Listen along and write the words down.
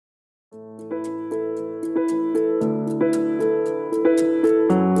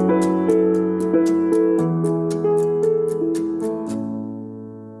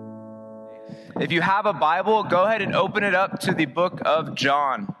you have a Bible, go ahead and open it up to the book of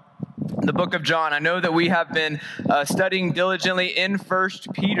John. The book of John. I know that we have been studying diligently in 1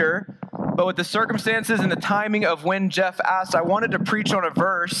 Peter, but with the circumstances and the timing of when Jeff asked, I wanted to preach on a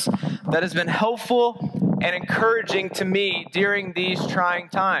verse that has been helpful and encouraging to me during these trying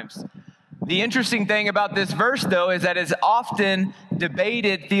times. The interesting thing about this verse, though, is that it's often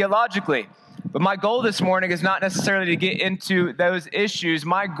debated theologically. But my goal this morning is not necessarily to get into those issues.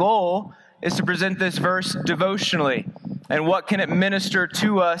 My goal is to present this verse devotionally and what can it minister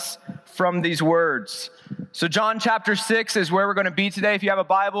to us from these words. So John chapter 6 is where we're going to be today. If you have a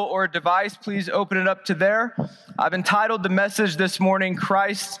Bible or a device, please open it up to there. I've entitled the message this morning,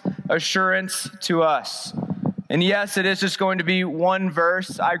 Christ's Assurance to Us. And yes, it is just going to be one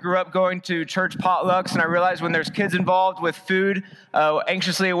verse. I grew up going to church potlucks, and I realized when there's kids involved with food,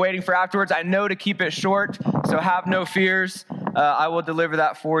 anxiously awaiting for afterwards, I know to keep it short, so have no fears. I will deliver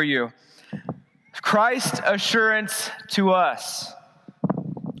that for you. Christ's assurance to us.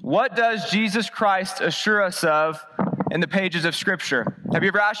 What does Jesus Christ assure us of in the pages of Scripture? Have you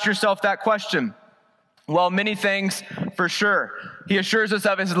ever asked yourself that question? Well, many things for sure. He assures us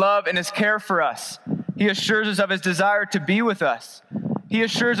of his love and his care for us. He assures us of his desire to be with us. He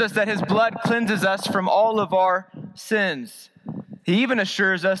assures us that his blood cleanses us from all of our sins. He even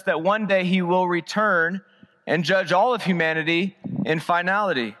assures us that one day he will return and judge all of humanity in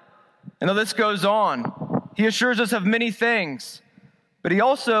finality. And the list goes on. He assures us of many things, but he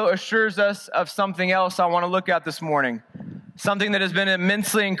also assures us of something else I want to look at this morning. Something that has been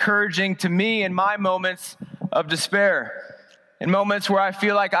immensely encouraging to me in my moments of despair, in moments where I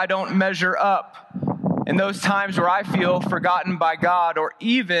feel like I don't measure up, in those times where I feel forgotten by God, or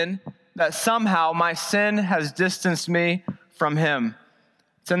even that somehow my sin has distanced me from him.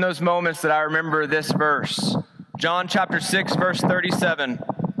 It's in those moments that I remember this verse. John chapter 6, verse 37.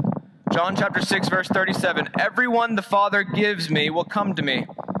 John chapter 6, verse 37. Everyone the Father gives me will come to me,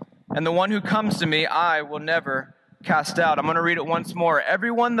 and the one who comes to me I will never cast out. I'm going to read it once more.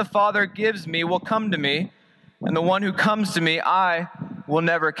 Everyone the Father gives me will come to me, and the one who comes to me I will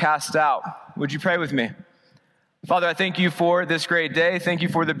never cast out. Would you pray with me? Father, I thank you for this great day. Thank you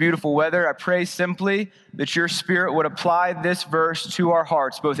for the beautiful weather. I pray simply that your Spirit would apply this verse to our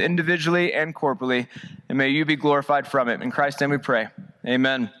hearts, both individually and corporately, and may you be glorified from it. In Christ's name we pray.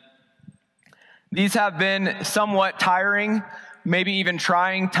 Amen. These have been somewhat tiring, maybe even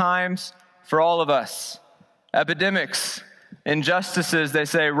trying times for all of us. Epidemics, injustices, they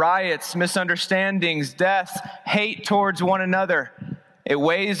say, riots, misunderstandings, deaths, hate towards one another. It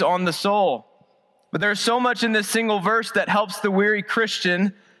weighs on the soul. But there's so much in this single verse that helps the weary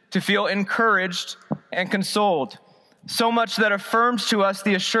Christian to feel encouraged and consoled. So much that affirms to us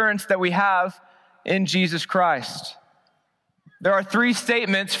the assurance that we have in Jesus Christ. There are three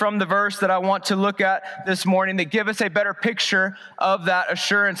statements from the verse that I want to look at this morning that give us a better picture of that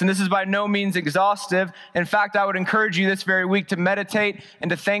assurance. And this is by no means exhaustive. In fact, I would encourage you this very week to meditate and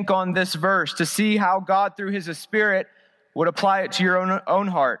to think on this verse, to see how God, through his Spirit, would apply it to your own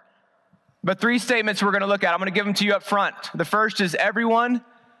heart. But three statements we're going to look at. I'm going to give them to you up front. The first is everyone.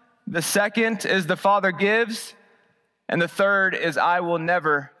 The second is the Father gives. And the third is I will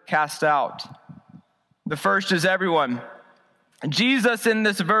never cast out. The first is everyone. Jesus in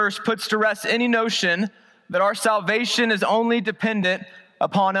this verse puts to rest any notion that our salvation is only dependent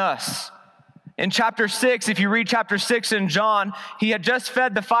upon us. In chapter 6, if you read chapter 6 in John, he had just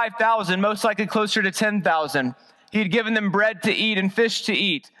fed the 5,000, most likely closer to 10,000. He had given them bread to eat and fish to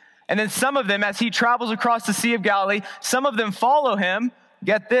eat. And then some of them, as he travels across the Sea of Galilee, some of them follow him,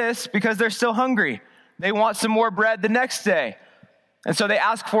 get this, because they're still hungry. They want some more bread the next day. And so they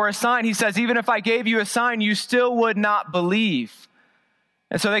ask for a sign. He says, even if I gave you a sign, you still would not believe.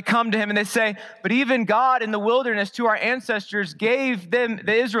 And so they come to him and they say, but even God in the wilderness to our ancestors gave them,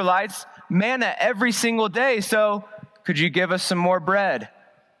 the Israelites, manna every single day. So could you give us some more bread?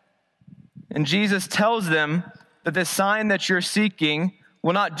 And Jesus tells them that the sign that you're seeking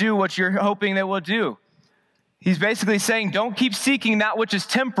will not do what you're hoping they will do. He's basically saying, don't keep seeking that which is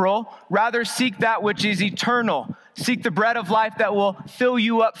temporal, rather seek that which is eternal. Seek the bread of life that will fill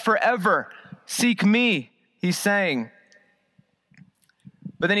you up forever. Seek me, he's saying.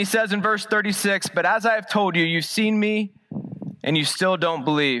 But then he says in verse 36, but as I have told you, you've seen me and you still don't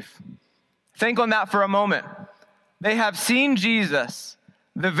believe. Think on that for a moment. They have seen Jesus,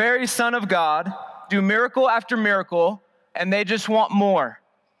 the very Son of God, do miracle after miracle, and they just want more.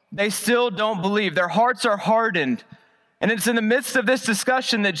 They still don't believe. Their hearts are hardened. And it's in the midst of this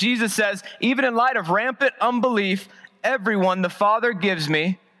discussion that Jesus says, even in light of rampant unbelief, everyone the Father gives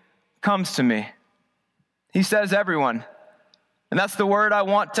me comes to me. He says everyone. And that's the word I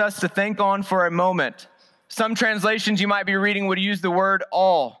want us to think on for a moment. Some translations you might be reading would use the word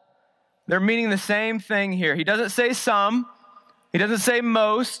all. They're meaning the same thing here. He doesn't say some. He doesn't say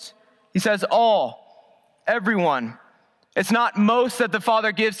most. He says all, everyone. It's not most that the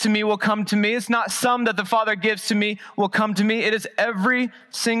Father gives to me will come to me. It's not some that the Father gives to me will come to me. It is every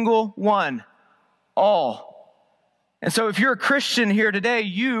single one, all. And so if you're a Christian here today,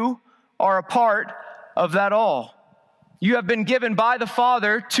 you are a part of that all. You have been given by the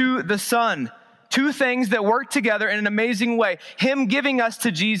Father to the Son. Two things that work together in an amazing way. Him giving us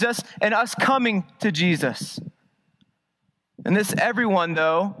to Jesus and us coming to Jesus. And this everyone,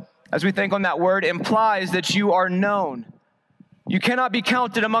 though, as we think on that word, implies that you are known. You cannot be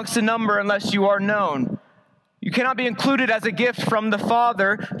counted amongst the number unless you are known. You cannot be included as a gift from the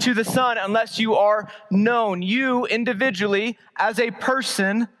Father to the Son unless you are known. You individually, as a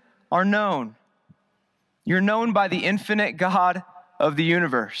person, are known. You're known by the infinite God of the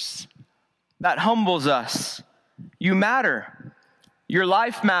universe. That humbles us. You matter. Your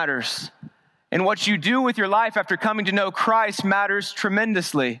life matters. And what you do with your life after coming to know Christ matters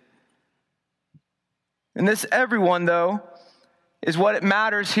tremendously. And this everyone, though, is what it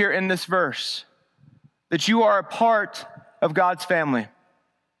matters here in this verse. That you are a part of God's family.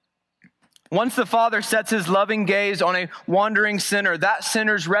 Once the Father sets his loving gaze on a wandering sinner, that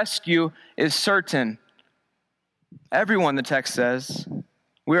sinner's rescue is certain. Everyone, the text says,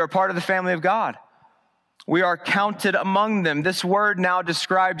 we are a part of the family of God. We are counted among them. This word now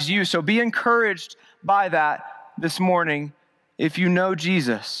describes you. So be encouraged by that this morning if you know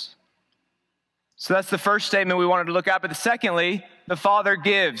Jesus. So that's the first statement we wanted to look at. But secondly, the Father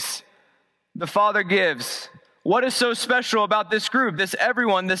gives. The Father gives. What is so special about this group, this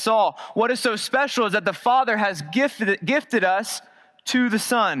everyone, this all? What is so special is that the Father has gifted us to the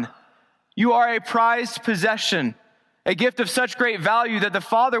Son. You are a prized possession, a gift of such great value that the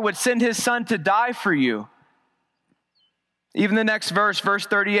Father would send his Son to die for you. Even the next verse, verse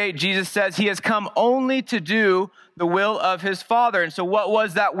 38, Jesus says he has come only to do the will of his Father. And so what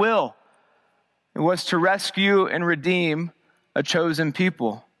was that will? It was to rescue and redeem a chosen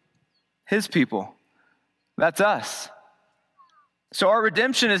people, his people. That's us. So our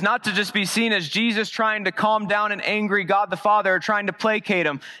redemption is not to just be seen as Jesus trying to calm down an angry God the Father or trying to placate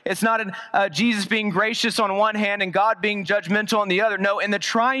him. It's not Jesus being gracious on one hand and God being judgmental on the other. No, in the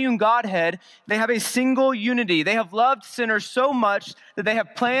triune Godhead, they have a single unity. They have loved sinners so much that they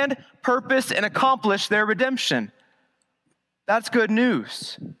have planned, purposed, and accomplished their redemption. That's good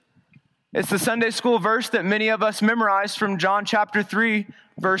news. It's the Sunday school verse that many of us memorized from John chapter 3,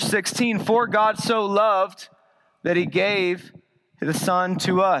 verse 16. For God so loved that he gave the Son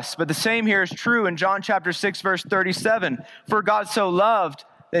to us. But the same here is true in John chapter 6, verse 37. For God so loved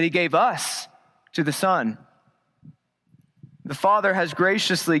that he gave us to the Son. The Father has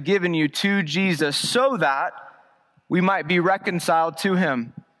graciously given you to Jesus so that we might be reconciled to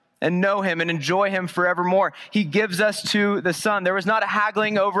him and know him and enjoy him forevermore. He gives us to the Son. There was not a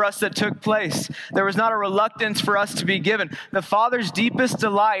haggling over us that took place. There was not a reluctance for us to be given. The Father's deepest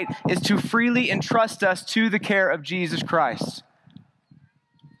delight is to freely entrust us to the care of Jesus Christ.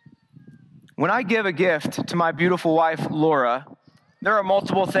 When I give a gift to my beautiful wife, Laura, there are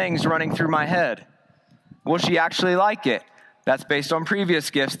multiple things running through my head. Will she actually like it? That's based on previous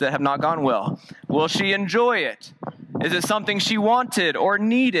gifts that have not gone well. Will she enjoy it? Is it something she wanted or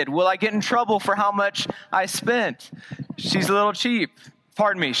needed? Will I get in trouble for how much I spent? She's a little cheap.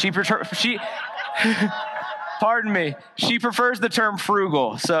 Pardon me. She prefers the term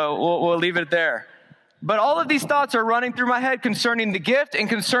frugal, so we'll leave it there. But all of these thoughts are running through my head concerning the gift and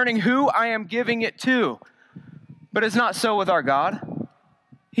concerning who I am giving it to. But it's not so with our God.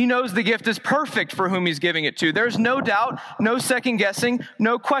 He knows the gift is perfect for whom he's giving it to. There's no doubt, no second guessing,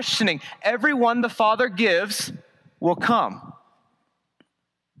 no questioning. Everyone the Father gives will come.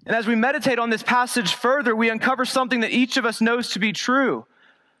 And as we meditate on this passage further, we uncover something that each of us knows to be true.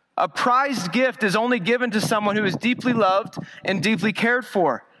 A prized gift is only given to someone who is deeply loved and deeply cared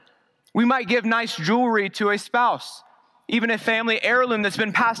for. We might give nice jewelry to a spouse, even a family heirloom that's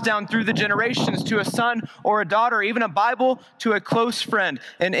been passed down through the generations to a son or a daughter, even a Bible to a close friend.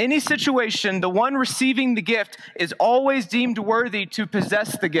 In any situation, the one receiving the gift is always deemed worthy to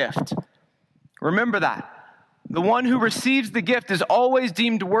possess the gift. Remember that. The one who receives the gift is always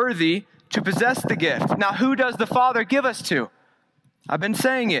deemed worthy to possess the gift. Now, who does the Father give us to? I've been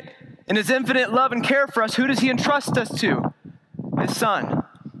saying it. In his infinite love and care for us, who does he entrust us to? His Son,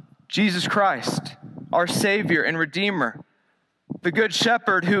 Jesus Christ, our Savior and Redeemer, the Good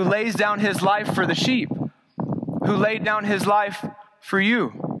Shepherd who lays down his life for the sheep, who laid down his life for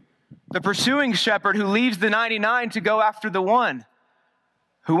you. The pursuing shepherd who leaves the 99 to go after the one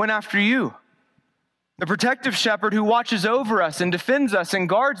who went after you. The protective shepherd who watches over us and defends us and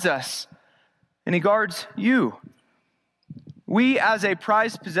guards us, and he guards you. We as a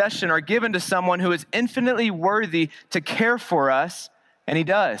prized possession are given to someone who is infinitely worthy to care for us, and he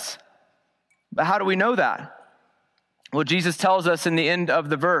does. But how do we know that? Well, Jesus tells us in the end of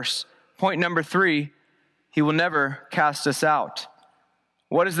the verse, point number 3, he will never cast us out.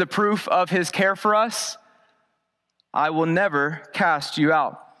 What is the proof of his care for us? I will never cast you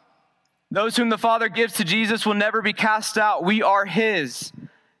out. Those whom the Father gives to Jesus will never be cast out. We are his.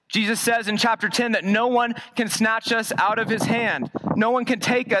 Jesus says in chapter 10 that no one can snatch us out of his hand. No one can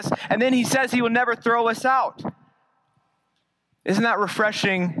take us. And then he says he will never throw us out. Isn't that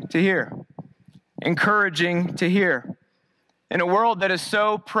refreshing to hear? Encouraging to hear. In a world that is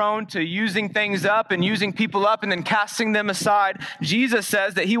so prone to using things up and using people up and then casting them aside, Jesus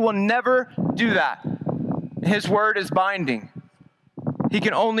says that he will never do that. His word is binding. He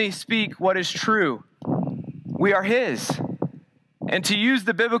can only speak what is true. We are his. And to use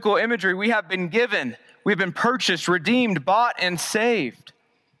the biblical imagery, we have been given, we've been purchased, redeemed, bought, and saved.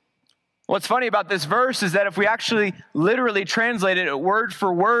 What's funny about this verse is that if we actually literally translated it word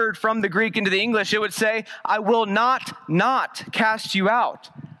for word from the Greek into the English, it would say, I will not cast you out.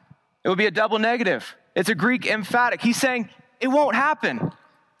 It would be a double negative. It's a Greek emphatic. He's saying, it won't happen.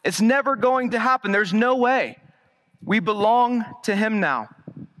 It's never going to happen. There's no way. We belong to him now.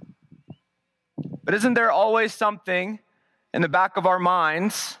 But isn't there always something in the back of our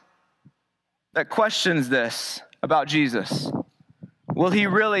minds that questions this about Jesus? Will he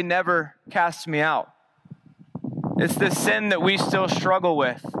really never cast me out? It's this sin that we still struggle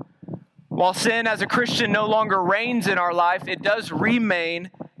with. While sin as a Christian no longer reigns in our life, it does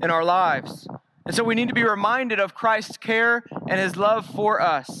remain in our lives. And so we need to be reminded of Christ's care and his love for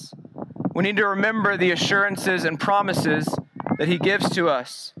us. We need to remember the assurances and promises that he gives to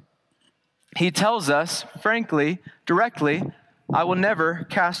us. He tells us, frankly, directly, I will never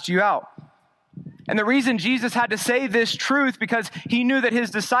cast you out. And the reason Jesus had to say this truth, because he knew that his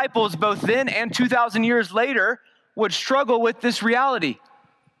disciples, both then and 2,000 years later, would struggle with this reality.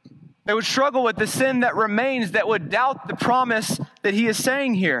 They would struggle with the sin that remains, that would doubt the promise that he is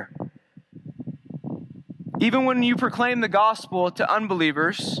saying here. Even when you proclaim the gospel to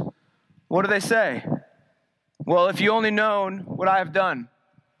unbelievers, what do they say? Well, if you only known what I have done.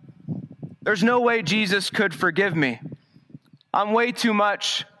 There's no way Jesus could forgive me. I'm way too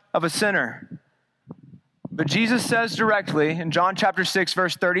much of a sinner. But Jesus says directly in John chapter 6,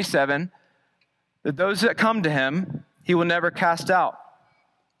 verse 37, that those that come to him, he will never cast out.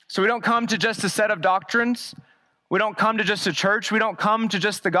 So we don't come to just a set of doctrines. We don't come to just a church. We don't come to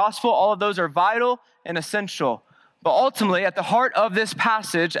just the gospel. All of those are vital and essential. But ultimately, at the heart of this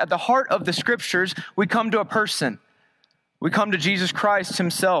passage, at the heart of the scriptures, we come to a person. We come to Jesus Christ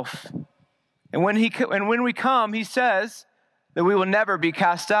himself. And when we come, he says that we will never be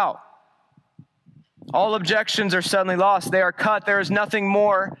cast out. All objections are suddenly lost. They are cut. There is nothing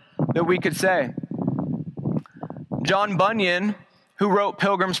more that we could say. John Bunyan, who wrote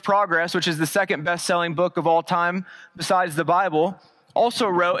Pilgrim's Progress, which is the second best-selling book of all time besides the Bible, also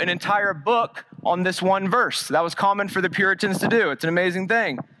wrote an entire book on this one verse. That was common for the Puritans to do. It's an amazing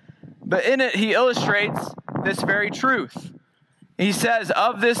thing. But in it, he illustrates this very truth. He says,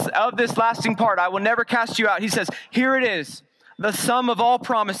 of this lasting part, I will never cast you out. He says, here it is, the sum of all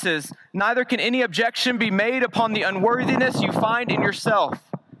promises. Neither can any objection be made upon the unworthiness you find in yourself.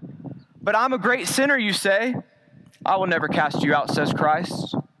 But I'm a great sinner, you say. I will never cast you out, says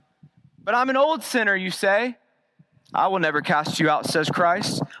Christ. But I'm an old sinner, you say. I will never cast you out, says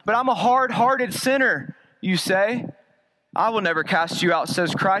Christ. But I'm a hard-hearted sinner, you say. I will never cast you out,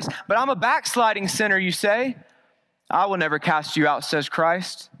 says Christ. But I'm a backsliding sinner, you say. I will never cast you out, says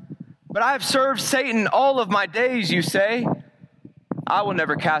Christ. But I have served Satan all of my days, you say. I will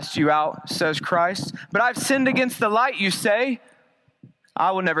never cast you out, says Christ. But I've sinned against the light, you say.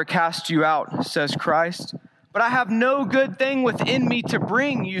 I will never cast you out, says Christ. But I have no good thing within me to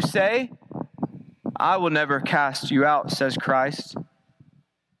bring, you say. I will never cast you out, says Christ.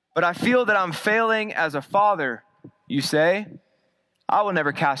 But I feel that I'm failing as a father, you say. I will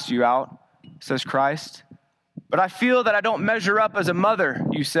never cast you out, says Christ. But I feel that I don't measure up as a mother,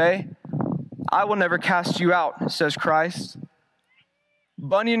 you say. I will never cast you out, says Christ.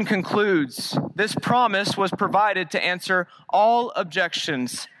 Bunyan concludes, this promise was provided to answer all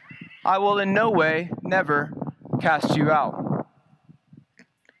objections. I will in no way never cast you out.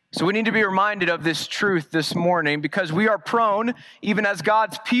 So we need to be reminded of this truth this morning because we are prone, even as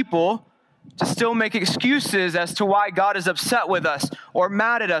God's people, to still make excuses as to why God is upset with us or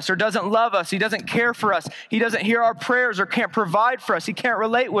mad at us or doesn't love us. He doesn't care for us. He doesn't hear our prayers or can't provide for us. He can't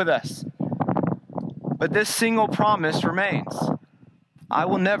relate with us. But this single promise remains. I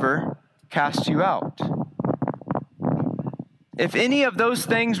will never cast you out. If any of those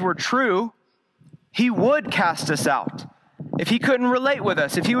things were true, he would cast us out. If he couldn't relate with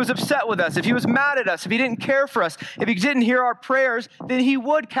us, if he was upset with us, if he was mad at us, if he didn't care for us, if he didn't hear our prayers, then he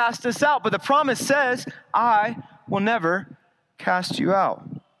would cast us out. But the promise says, I will never cast you out.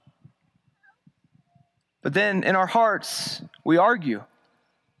 But then in our hearts, we argue.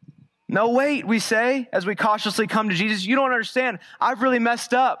 No, wait, we say, as we cautiously come to Jesus, you don't understand. I've really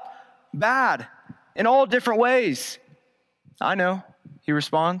messed up, bad, in all different ways. I know, he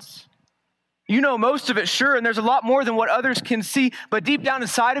responds. You know most of it, sure, and there's a lot more than what others can see, but deep down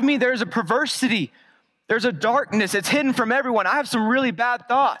inside of me, there's a perversity. There's a darkness. It's hidden from everyone. I have some really bad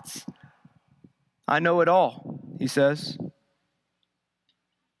thoughts. I know it all, he says.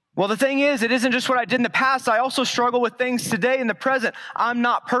 Well, the thing is, it isn't just what I did in the past. I also struggle with things today in the present. I'm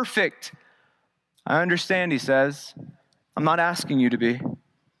not perfect. I understand, he says. I'm not asking you to be.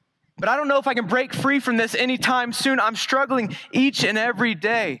 But I don't know if I can break free from this anytime soon. I'm struggling each and every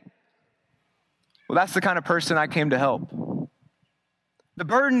day. Well, that's the kind of person I came to help. The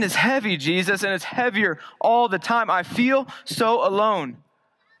burden is heavy, Jesus, and it's heavier all the time. I feel so alone.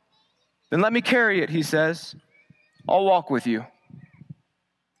 Then let me carry it, he says. I'll walk with you.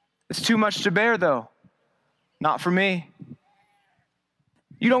 It's too much to bear, though. Not for me.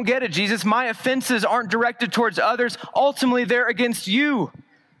 You don't get it, Jesus. My offenses aren't directed towards others. Ultimately, they're against you.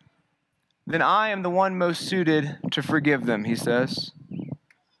 Then I am the one most suited to forgive them, he says.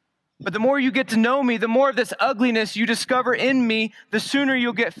 But the more you get to know me, the more of this ugliness you discover in me, the sooner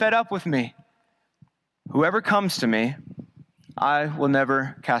you'll get fed up with me. Whoever comes to me, I will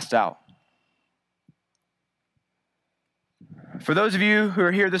never cast out. For those of you who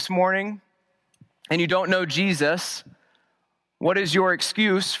are here this morning and you don't know Jesus, what is your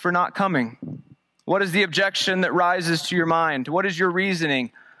excuse for not coming? What is the objection that rises to your mind? What is your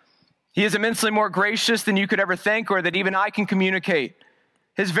reasoning? He is immensely more gracious than you could ever think or that even I can communicate.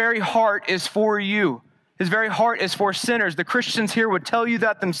 His very heart is for you. His very heart is for sinners. The Christians here would tell you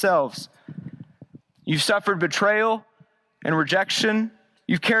that themselves. You've suffered betrayal and rejection.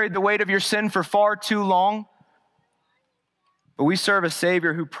 You've carried the weight of your sin for far too long. But we serve a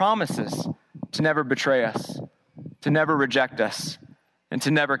Savior who promises to never betray us, to never reject us, and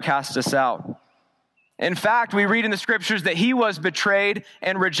to never cast us out. In fact, we read in the scriptures that he was betrayed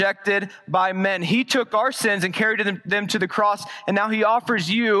and rejected by men. He took our sins and carried them to the cross, and now he offers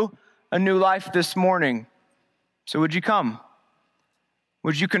you a new life this morning. So would you come?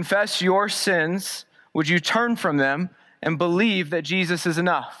 Would you confess your sins? Would you turn from them and believe that Jesus is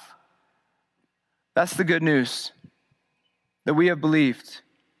enough? That's the good news, that we have believed.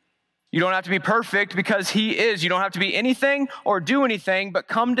 You don't have to be perfect because he is. You don't have to be anything or do anything, but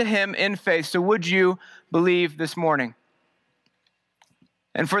come to him in faith. So would you believe this morning?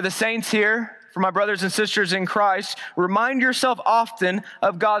 And for the saints here, for my brothers and sisters in Christ, remind yourself often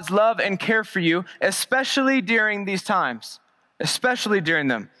of God's love and care for you, especially during these times, especially during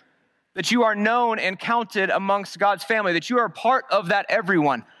them. That you are known and counted amongst God's family, that you are a part of that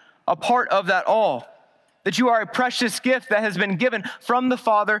everyone, a part of that all. That you are a precious gift that has been given from the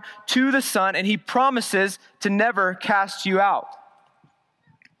Father to the Son, and he promises to never cast you out.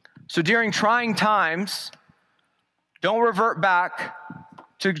 So during trying times, don't revert back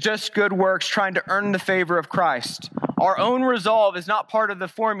to just good works trying to earn the favor of Christ. Our own resolve is not part of the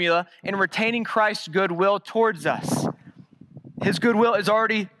formula in retaining Christ's goodwill towards us. His goodwill is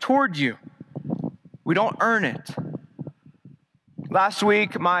already toward you. We don't earn it. Last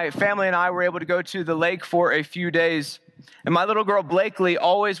week, my family and I were able to go to the lake for a few days. And my little girl, Blakely,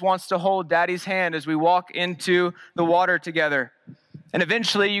 always wants to hold Daddy's hand as we walk into the water together. And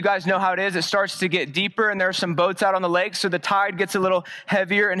eventually, you guys know how it is. It starts to get deeper, and there are some boats out on the lake, so the tide gets a little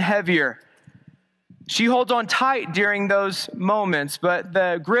heavier and heavier. She holds on tight during those moments, but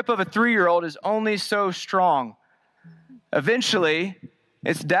the grip of a 3-year-old is only so strong. Eventually,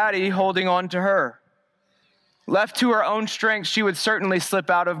 it's Daddy holding on to her. Left to her own strength, she would certainly slip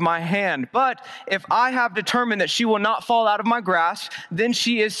out of my hand. But if I have determined that she will not fall out of my grasp, then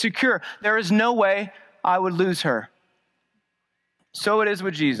she is secure. There is no way I would lose her. So it is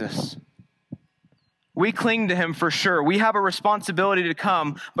with Jesus. We cling to him for sure. We have a responsibility to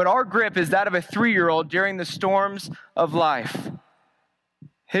come, but our grip is that of a 3-year-old during the storms of life.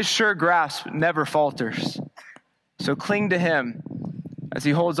 His sure grasp never falters. So cling to him as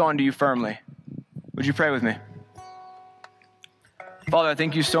he holds on to you firmly. Would you pray with me? Father, I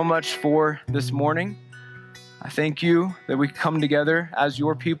thank you so much for this morning. I thank you that we come together as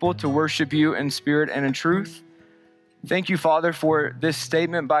your people to worship you in spirit and in truth. Thank you, Father, for this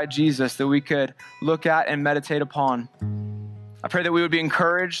statement by Jesus that we could look at and meditate upon. I pray that we would be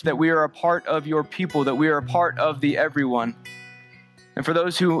encouraged that we are a part of your people, that we are a part of the everyone. And for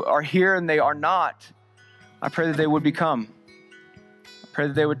those who are here and they are not, I pray that they would become. I pray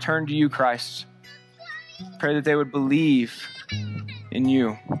that they would turn to you, Christ. I pray that they would believe in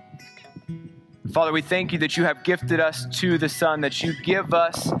you. Father, we thank you that you have gifted us to the Son, that you give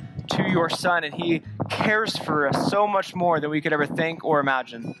us to your Son, and he cares for us so much more than we could ever think or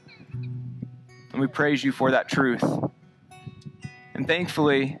imagine. And we praise you for that truth. And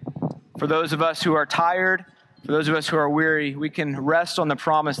thankfully, for those of us who are tired, for those of us who are weary, we can rest on the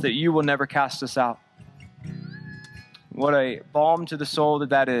promise that you will never cast us out. What a balm to the soul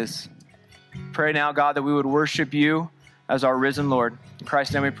that is. Pray now, God, that we would worship you as our risen Lord. In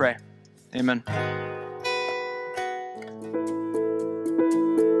Christ's name we pray. Amen.